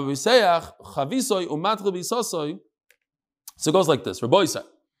 So it goes like this. Rabbi Yisai.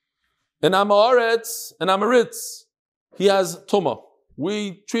 In Amaritz, he has Tumah.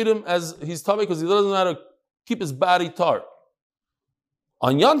 We treat him as he's tummy because he doesn't know how to keep his body tar.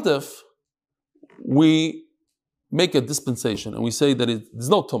 On Yantif, we make a dispensation and we say that there's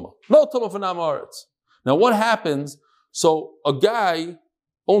no Tumah. No Tumah for Amaritz. Now what happens? So a guy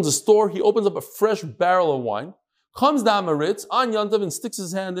owns a store, he opens up a fresh barrel of wine, comes down Maritz on Yantav and sticks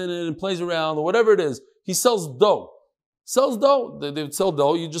his hand in it and plays around or whatever it is. He sells dough. Sells dough. They sell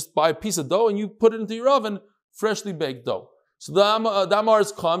dough. You just buy a piece of dough and you put it into your oven, freshly baked dough. So the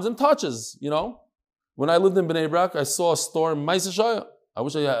Amaris comes and touches, When I lived in Bnei Brak, I saw a store in Maisashaya. I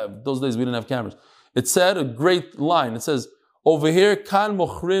wish I had, those days we didn't have cameras. It said a great line. It says, over here, kan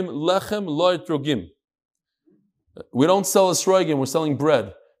mochrim lechem lo etrogim. We don't sell a esrogim, we're selling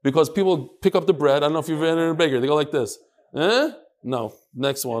bread. Because people pick up the bread, I don't know if you've been in a bakery, they go like this. No.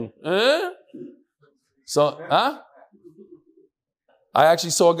 Next one. So, I actually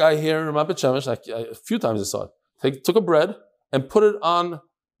saw a guy here in Ramat Shemesh, a few times I saw it. He took a bread and put it on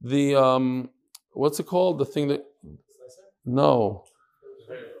the, what's it called? The thing that, no.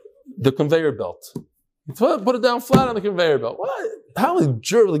 The conveyor belt. He put it down flat on the conveyor belt. What? How is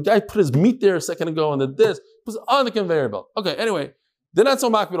the guy put his meat there a second ago and then this, puts it on the conveyor belt. Okay, anyway, they're not so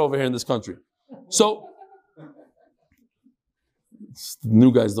makbid over here in this country. So,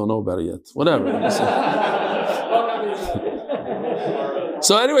 new guys don't know about it yet. Whatever.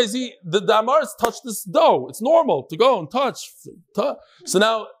 So anyways, the Amaris touched this dough. It's normal to go and touch. So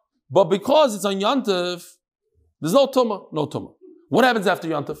now, but because it's on Yantif, there's no tumah. What happens after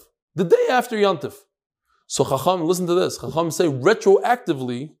Yantif? The day after Yantif. So Chacham, listen to this. Chacham say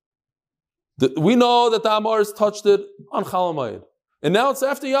retroactively, we know that the Amaris touched it on Chol Hamoed. And now it's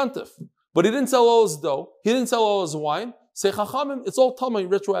after Yantif. But he didn't sell all his dough. He didn't sell all his wine. Say Chachamim, it's all tumah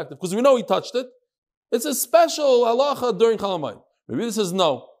retroactive. Because we know he touched it. It's a special halacha during Chol Hamoed. Rabbi says,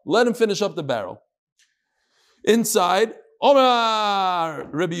 no, let him finish up the barrel. Inside, Omar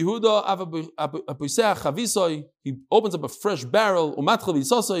Rabbi Yehuda, he opens up a fresh barrel, he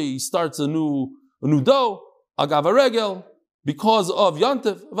starts a new dough, Agava Regel, because of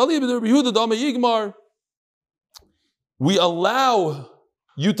Yantif. We allow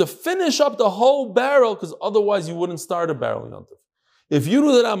you to finish up the whole barrel, because otherwise you wouldn't start a barrel in Yantif. If you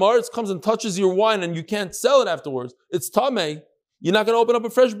know that Amaritz comes and touches your wine and you can't sell it afterwards, it's Tameh. You're not going to open up a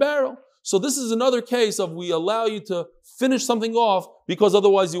fresh barrel. So this is another case of we allow you to finish something off because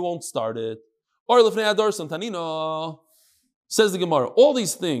otherwise you won't start it. Or Lefnei Adar Santanina, says the Gemara, all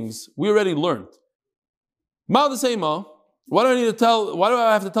these things we already learned. Why do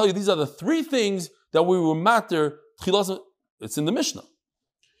I have to tell you these are the three things that we will matter? It's in the Mishnah.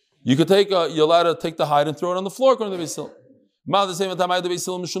 You could you're allowed to take the hide and throw it on the floor according to the Beisil.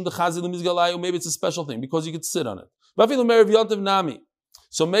 Maybe it's a special thing because you could sit on it.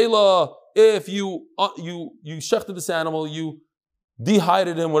 So Mela, if you shechted this animal, you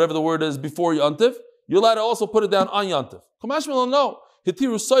dehydrated him, whatever the word is, before Yantiv, you're allowed to also put it down on Yantiv. No. It's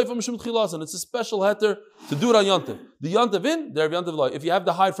a special heter to do it on Yantiv. The Yantiv in, there Yantiv loy. If you have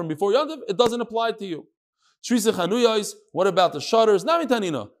the hide from before Yantiv, it doesn't apply to you. What about the shutters?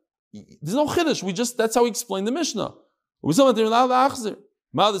 There's no chiddush. That's how we explain the Mishnah.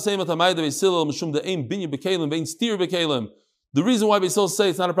 The reason why Beisil say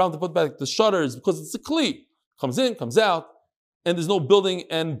it's not a problem to put back the shutters is because it's a kli. Comes in, comes out, and there's no building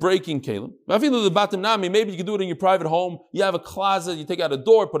and breaking kalim. Maybe you can do it in your private home. You have a closet, you take out a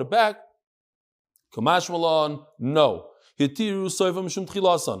door, put it back. Kamash Malon, no. Hitiru soivam shum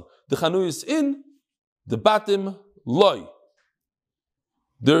tchilasan. The chanuyis in, the batim loy.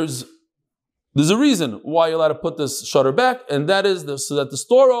 There's a reason why you're allowed to put this shutter back, and that is so that the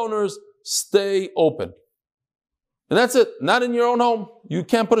store owners stay open. And that's it. Not in your own home. You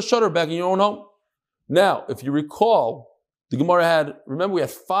can't put a shutter back in your own home. Now, if you recall, the Gemara remember we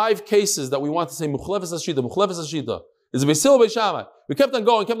had 5 cases that we want to say Muchlefes Hashita. It's a Beisil Beishamai. We kept on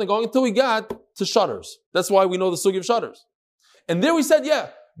going until we got to shutters. That's why we know the sugi of shutters. And there we said,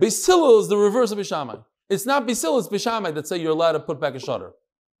 Beisil is the reverse of Beishamai. It's not Beisil, it's Beishamai that say you're allowed to put back a shutter.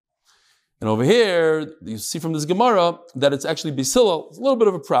 And over here, you see from this Gemara that it's actually Beisil. It's a little bit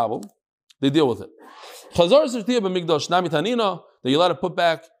of a problem. They deal with it. That you're allowed to put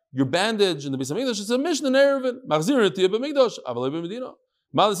back your bandage in the Beis Hamikdash. It's a Mishnah in Erevin. I would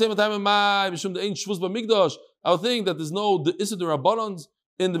think that there's no Issur Rabbanans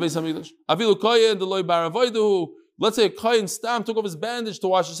in the Beis Hamikdash. Let's say a Kohen Stam took off his bandage to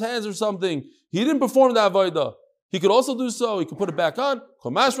wash his hands or something. He didn't perform the Avodah. He could also do so. He could put it back on.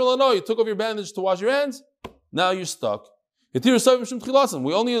 You took off your bandage to wash your hands. Now you're stuck. We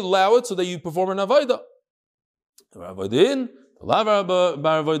only allow it so that you perform an Avodah. You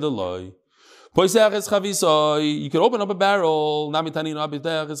can open up a barrel. What's the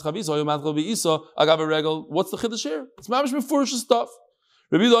chiddush here? It's mamish mefurish stuff.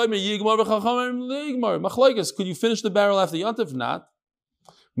 Could you finish the barrel after Yantif? Not.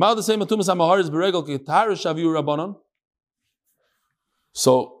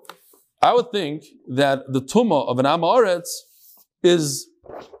 So I would think that the tumah of an Am Haaretz is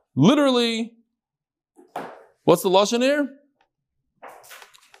literally, what's the lashon here?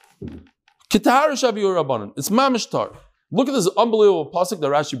 Kitahar Shaviur Rabbanan. It's mamish tar. Look at this unbelievable pasuk that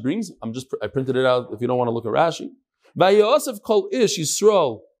Rashi brings. I printed it out if you don't want to look at Rashi. Vayosef kol ish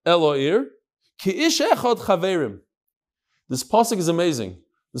Yisrael Eloir ki ish echad chaverim. This pasuk is amazing.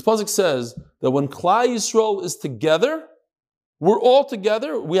 This pasuk says that when Klal Yisrael is together, we're all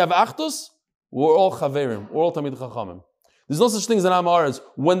together. We have achdus. We're all chaverim. We're all tamid chachamim. There's no such thing as an Am Haaretz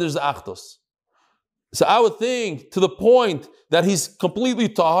when there's achdus. So I would think to the point that he's completely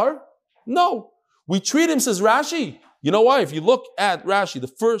tahar. No, we treat him, says Rashi. You know why? If you look at Rashi, the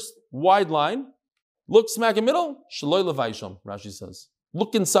first wide line, look smack in the middle, Shaloi Levaisham, Rashi says.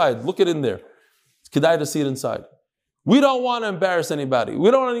 Look inside, look it in there. It's kedai to see it inside. We don't want to embarrass anybody. We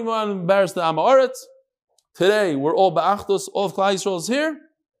don't even want to embarrass the Am Haaretz. Today, we're all ba'achdus, all of Klal Yisrael is here.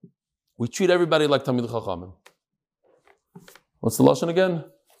 We treat everybody like Tamid Chachamim. What's the lashon again?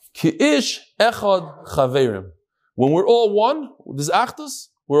 Ki ish echad chaverim. When we're all one, this achdus,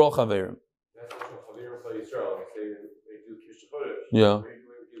 we're all chaverim. Yeah.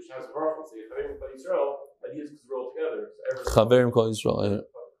 Chaverim Kol Yisrael.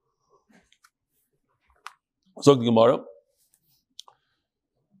 So the Gemara.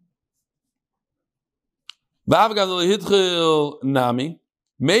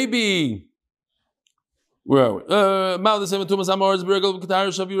 Maybe. Where are we? In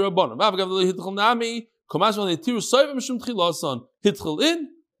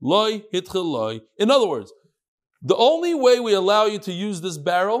other words, the only way we allow you to use this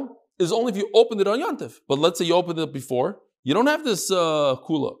barrel is only if you opened it on Yontif. But let's say you opened it before. You don't have this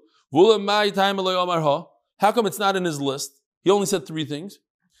kula. How come it's not in his list? He only said 3 things.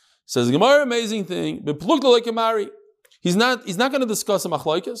 Says the Gemara, amazing thing. He's not going to discuss a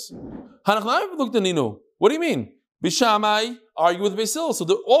machlokes. What do you mean? Bishamai argue with Beis Hillel. So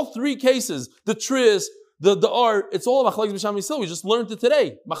all 3 cases, the tris, the art, it's all machlokes Bishamai Beis Hillel. We just learned it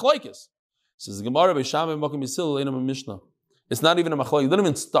today. Machlokes. Says the Gemara, Bishamai Makom Beis Hillel ain't a mishnah. It's not even a machlokes. It doesn't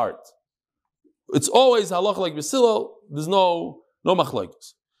even start. It's always halach like Beis Hillel. There's no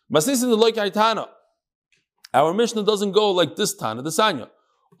machlokes. Masnisin the loy kaitana. Our mishnah doesn't go like this Tana, the Sanya.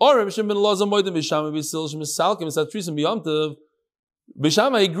 Or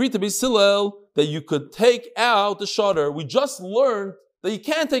Bishamai agreed to Beis Hillel that you could take out the shutter. We just learned that you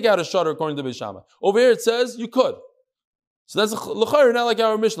can't take out a shutter according to Beis Shammai. Over here it says you could. So that's l'chayr, not like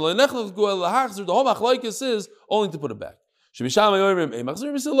our Mishnah. The whole machlokes is only to put it back.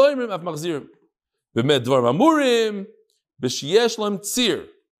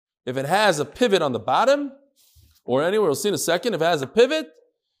 If it has a pivot on the bottom, or anywhere, we'll see in a second, if it has a pivot,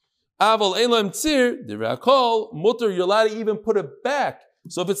 you're allowed to even put it back.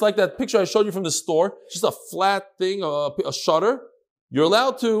 So if it's like that picture I showed you from the store, just a flat thing, a shutter, you're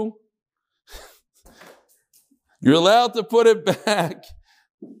allowed to put it back.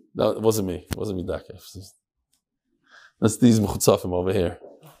 No, it wasn't me. It wasn't me, Daka. That's these mechutzafim over here.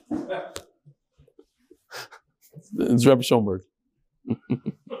 It's Rabbi Schoenberg.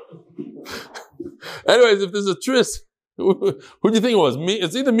 Anyways, if there's a tris, who do you think it was? Me?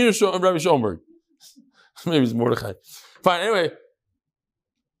 It's either me or Rabbi Schoenberg. Maybe it's Mordechai. Fine, anyway.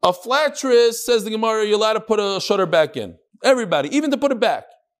 A flat tris, says the Gemara, you're allowed to put a shutter back in. Everybody, even to put it back.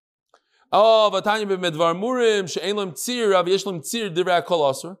 Oh, Vatanya b'medvar murim, she'en lem tzir, av yesh lem tzir, divrei kol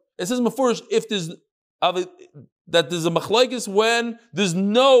aser. It says mefurish if there's that there's a machlokes when there's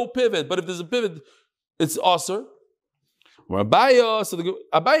no pivot, but if there's a pivot, it's aser. Abaya, so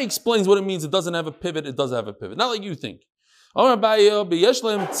Abaya explains what it means. It doesn't have a pivot. It does have a pivot. Not like you think. Okay.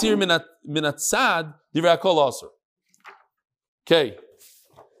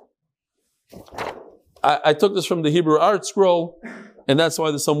 I took this from the Hebrew Art Scroll, and that's why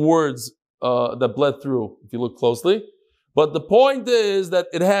there's some words that bled through, if you look closely. But the point is that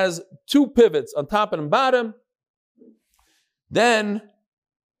it has 2 pivots on top and bottom. Then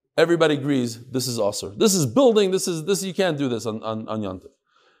everybody agrees this is Asr. This is building, this you can't do this on Yontif.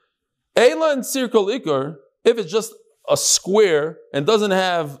 Eila and Circle Ikar, if it's just a square and doesn't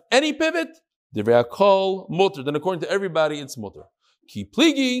have any pivot, Divrei Kol Mutter. Then according to everybody, it's Mutter. Ki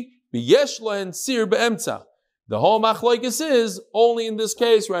Pligi, B'yesh Lahen Sir Be'emtza. The whole machlokes is only in this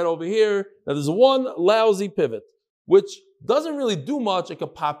case right over here that there's one lousy pivot, which doesn't really do much. It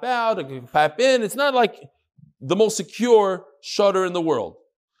could pop out, it could pop in. It's not like the most secure shutter in the world.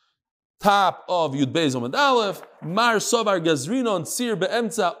 Top of Yud Beis Amud Aleph, Mar Sovar Gazrinon Tzir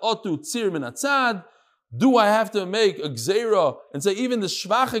Be'emtza Otu Tzir Min Hatzad. Do I have to make a gzeira and say even the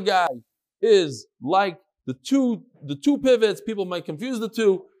shvacha guy is like the two pivots, people might confuse the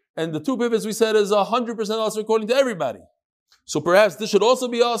two, and the two pivots we said is 100% asr according to everybody. So perhaps this should also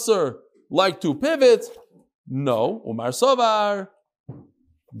be asr like two pivots. No, Umar Savar,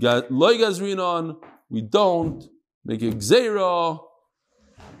 Loi Gazrinon, we don't make a gzeira.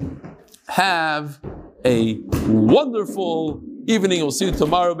 Have a wonderful evening. We'll see you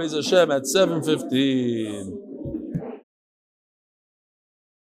tomorrow, Be'ez Hashem, at 7:15.